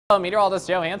Meteorologist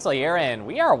Joe Hansel here, and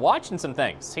we are watching some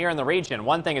things here in the region.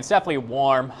 One thing, it's definitely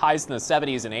warm, highs in the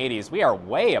 70s and 80s. We are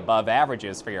way above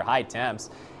averages for your high temps.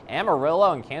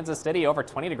 Amarillo and Kansas City over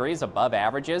 20 degrees above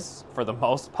averages for the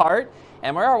most part.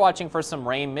 And we are watching for some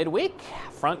rain midweek.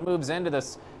 Front moves into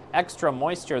this extra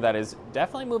moisture that is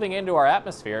definitely moving into our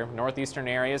atmosphere. Northeastern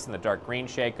areas in the dark green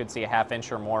shade could see a half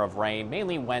inch or more of rain,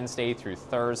 mainly Wednesday through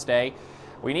Thursday.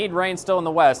 We need rain still in the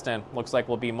west, and looks like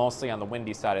we'll be mostly on the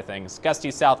windy side of things.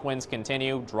 Gusty south winds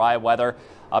continue, dry weather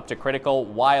up to critical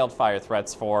wildfire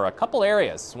threats for a couple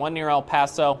areas. One near El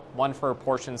Paso, one for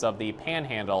portions of the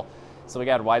Panhandle. So we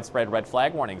got widespread red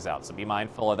flag warnings out, so be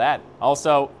mindful of that.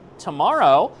 Also,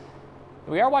 tomorrow,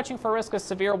 we are watching for risk of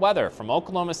severe weather from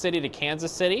Oklahoma City to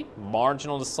Kansas City.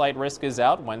 Marginal to slight risk is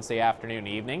out Wednesday afternoon,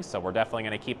 evening, so we're definitely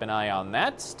going to keep an eye on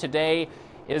that. Today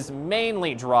is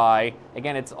mainly dry.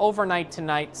 Again, it's overnight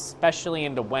tonight, especially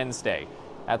into Wednesday.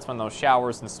 That's when those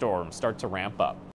showers and storms start to ramp up.